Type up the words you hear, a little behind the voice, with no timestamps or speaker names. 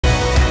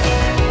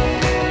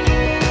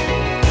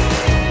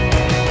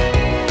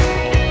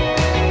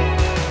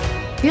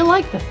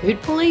like the food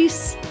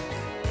police?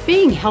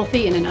 Being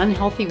healthy in an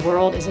unhealthy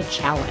world is a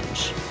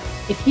challenge.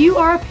 If you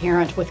are a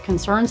parent with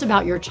concerns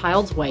about your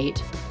child's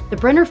weight, the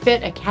Brenner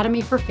Fit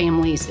Academy for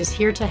Families is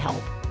here to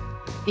help.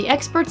 The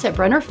experts at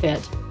Brenner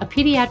Fit, a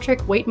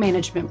pediatric weight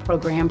management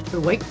program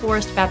through Wake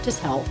Forest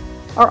Baptist Health,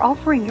 are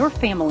offering your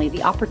family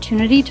the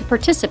opportunity to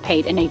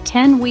participate in a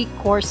 10-week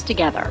course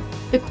together.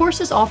 The course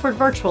is offered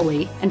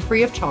virtually and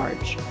free of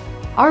charge.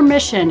 Our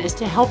mission is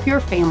to help your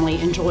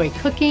family enjoy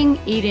cooking,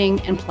 eating,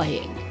 and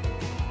playing.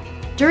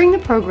 During the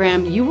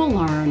program, you will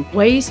learn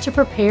ways to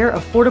prepare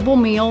affordable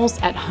meals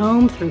at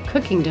home through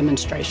cooking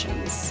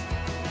demonstrations,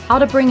 how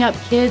to bring up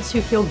kids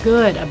who feel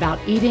good about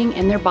eating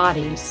and their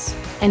bodies,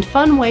 and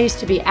fun ways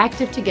to be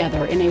active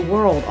together in a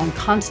world on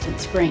constant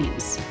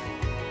screens.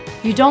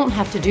 You don't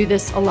have to do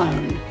this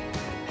alone.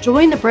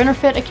 Join the Brenner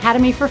Fit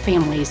Academy for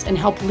Families and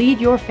help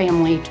lead your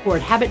family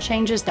toward habit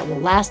changes that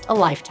will last a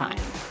lifetime.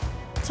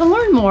 To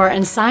learn more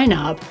and sign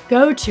up,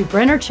 go to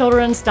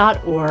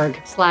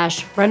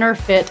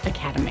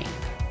brennerchildrens.org/BrennerFitAcademy.